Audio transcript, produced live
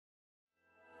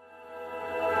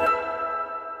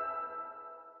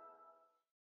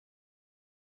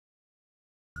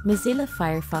Mozilla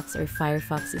Firefox or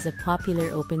Firefox is a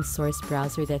popular open-source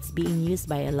browser that's being used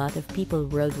by a lot of people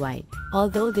worldwide.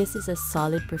 Although this is a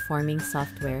solid performing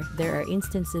software, there are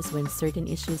instances when certain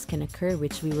issues can occur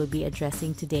which we will be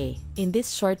addressing today. In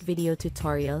this short video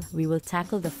tutorial, we will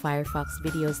tackle the Firefox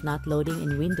videos not loading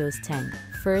in Windows 10.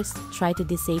 First, try to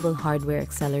disable hardware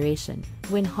acceleration.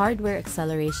 When hardware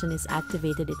acceleration is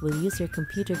activated, it will use your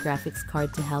computer graphics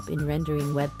card to help in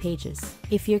rendering web pages.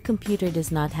 If your computer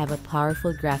does not have a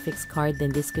powerful graphics card,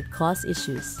 then this could cause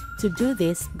issues. To do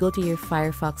this, go to your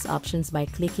Firefox options by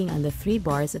clicking on the three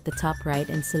bars at the top right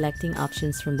and selecting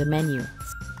options from the menu.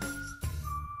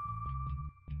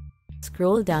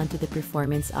 Scroll down to the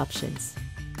performance options.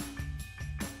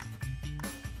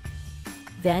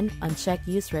 Then, uncheck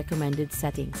Use Recommended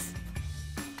Settings.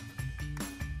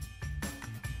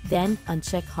 Then,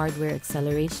 uncheck Hardware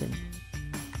Acceleration.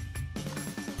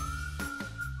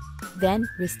 Then,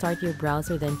 restart your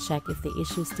browser, then check if the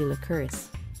issue still occurs.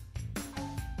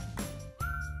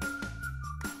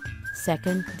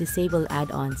 Second, disable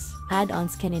add-ons.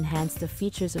 Add-ons can enhance the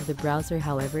features of the browser,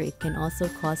 however, it can also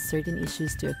cause certain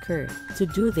issues to occur. To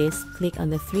do this, click on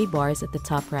the three bars at the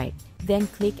top right. Then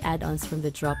click Add-ons from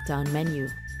the drop-down menu.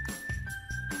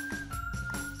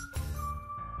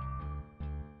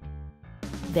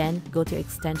 Then, go to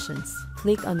Extensions.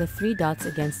 Click on the three dots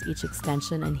against each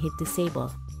extension and hit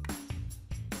Disable.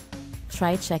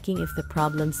 Try checking if the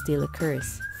problem still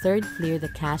occurs. Third, clear the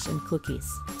cache and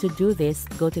cookies. To do this,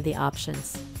 go to the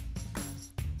options.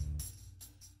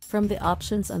 From the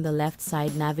options on the left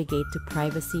side, navigate to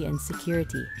Privacy and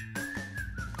Security.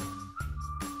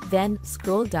 Then,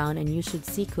 scroll down and you should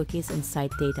see Cookies and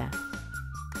Site Data.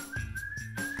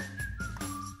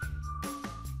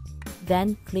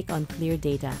 Then, click on Clear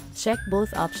Data. Check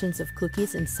both options of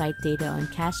Cookies and Site Data on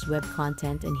cached web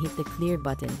content and hit the Clear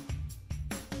button.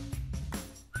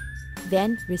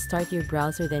 Then, restart your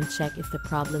browser, then check if the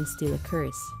problem still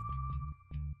occurs.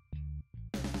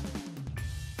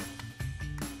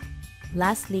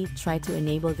 Lastly, try to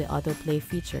enable the Autoplay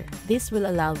feature. This will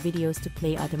allow videos to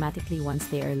play automatically once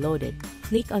they are loaded.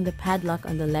 Click on the padlock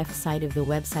on the left side of the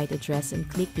website address and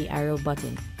click the arrow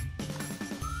button.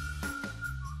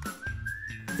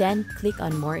 Then, click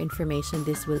on More Information.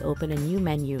 This will open a new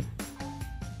menu.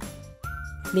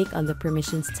 Click on the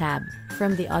Permissions tab.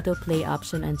 From the Autoplay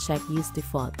option, uncheck Use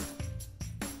Default.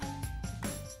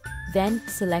 Then,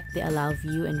 select the Allow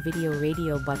View and Video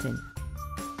Radio button.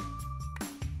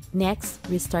 Next,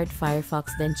 restart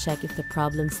Firefox, then check if the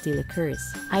problem still occurs.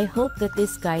 I hope that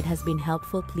this guide has been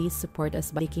helpful. Please support us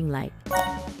by clicking like,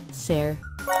 share,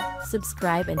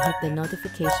 subscribe and hit the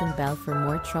notification bell for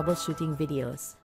more troubleshooting videos.